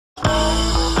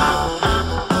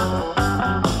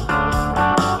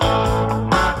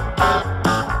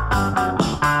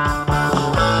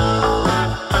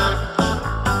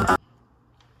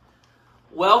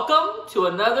to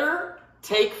another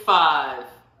Take 5.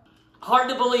 Hard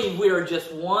to believe we are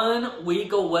just 1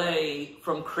 week away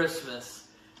from Christmas.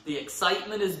 The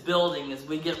excitement is building as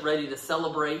we get ready to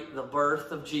celebrate the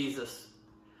birth of Jesus.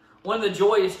 One of the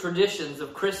joyous traditions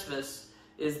of Christmas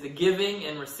is the giving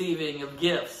and receiving of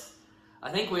gifts. I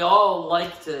think we all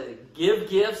like to give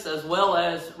gifts as well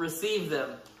as receive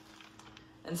them.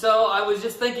 And so I was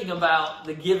just thinking about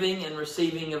the giving and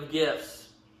receiving of gifts.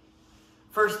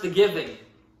 First, the giving.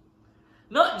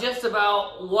 Not just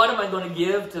about what am I going to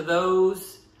give to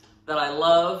those that I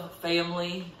love,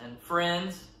 family and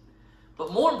friends,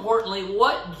 but more importantly,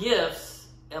 what gifts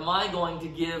am I going to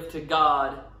give to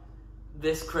God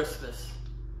this Christmas?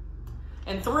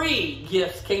 And 3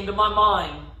 gifts came to my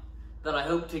mind that I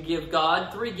hope to give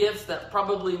God. 3 gifts that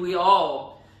probably we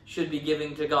all should be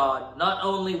giving to God. Not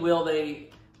only will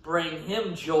they bring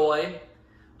Him joy,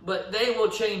 but they will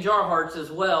change our hearts as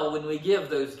well when we give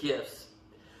those gifts.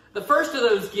 The first of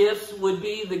those gifts would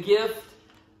be the gift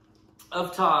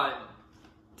of time.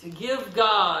 To give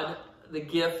God the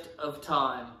gift of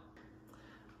time.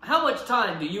 How much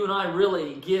time do you and I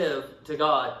really give to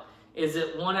God? Is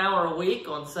it 1 hour a week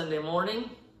on Sunday morning?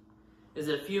 Is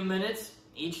it a few minutes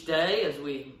each day as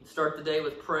we start the day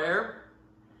with prayer?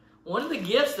 One of the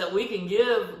gifts that we can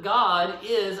give God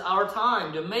is our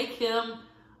time, to make Him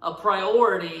a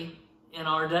priority in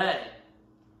our day.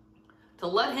 To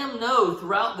let Him know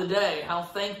throughout the day how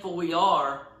thankful we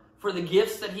are for the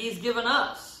gifts that He's given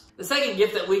us. The second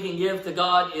gift that we can give to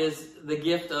God is the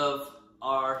gift of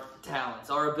our talents,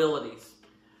 our abilities.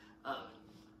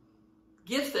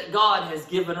 Gifts that God has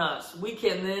given us, we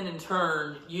can then in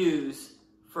turn use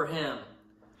for Him.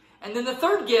 And then the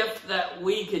third gift that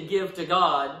we could give to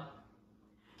God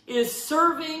is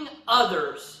serving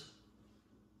others.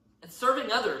 It's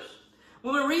serving others.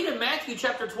 When we read in Matthew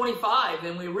chapter 25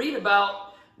 and we read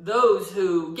about those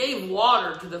who gave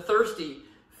water to the thirsty,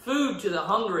 food to the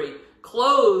hungry,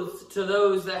 clothes to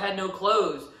those that had no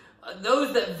clothes,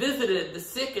 those that visited the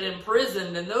sick and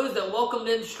imprisoned, and those that welcomed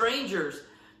in strangers,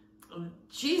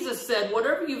 Jesus said,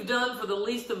 whatever you've done for the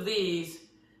least of these,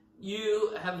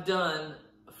 you have done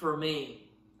for me.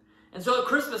 And so at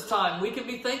Christmas time, we can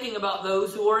be thinking about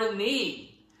those who are in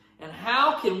need. And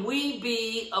how can we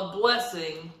be a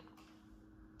blessing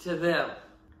to them?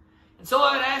 And so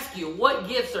I would ask you, what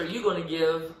gifts are you going to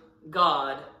give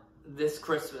God this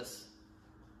Christmas?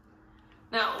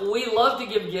 Now, we love to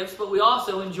give gifts, but we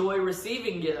also enjoy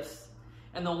receiving gifts.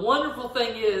 And the wonderful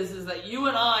thing is that you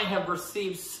and I have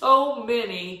received so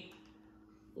many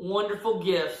wonderful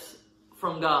gifts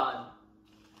from God.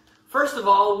 First of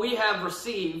all, we have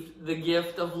received the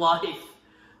gift of life.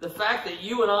 The fact that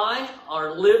you and I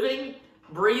are living,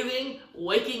 breathing,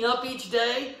 waking up each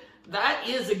day, that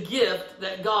is a gift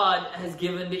that God has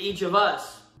given to each of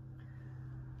us.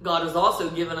 God has also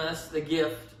given us the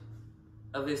gift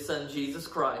of His Son, Jesus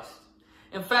Christ.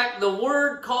 In fact, the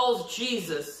Word calls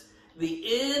Jesus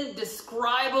the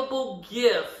indescribable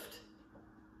gift.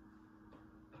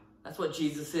 That's what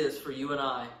Jesus is for you and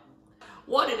I.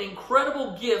 What an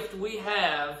incredible gift we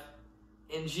have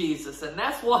in Jesus. And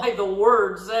that's why the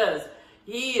Word says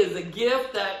He is a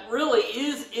gift that really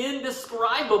is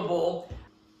indescribable.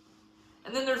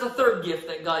 And then there's a third gift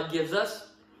that God gives us,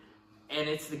 and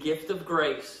it's the gift of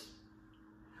grace.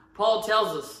 Paul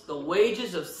tells us the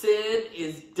wages of sin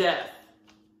is death,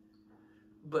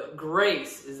 but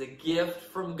grace is a gift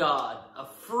from God, a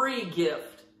free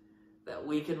gift that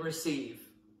we can receive.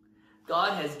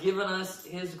 God has given us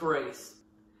His grace.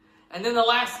 And then the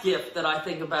last gift that I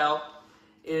think about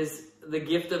is the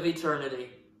gift of eternity.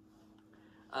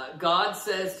 God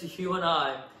says to you and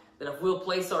I that if we'll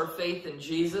place our faith in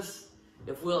Jesus,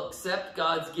 if we'll accept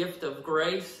God's gift of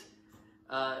grace,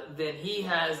 then He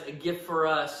has a gift for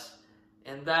us,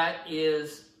 and that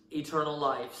is eternal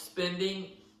life,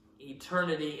 spending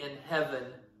eternity in heaven.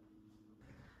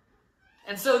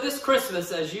 And so this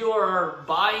Christmas, as you are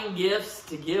buying gifts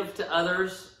to give to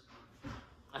others,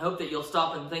 I hope that you'll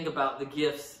stop and think about the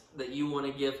gifts that you want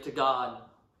to give to God.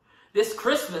 This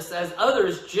Christmas, as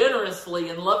others generously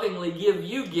and lovingly give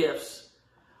you gifts,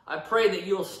 I pray that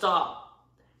you'll stop,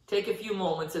 take a few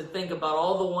moments and think about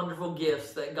all the wonderful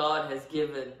gifts that God has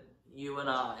given you and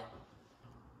I.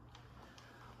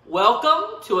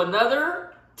 Welcome to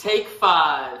another Take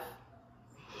 5.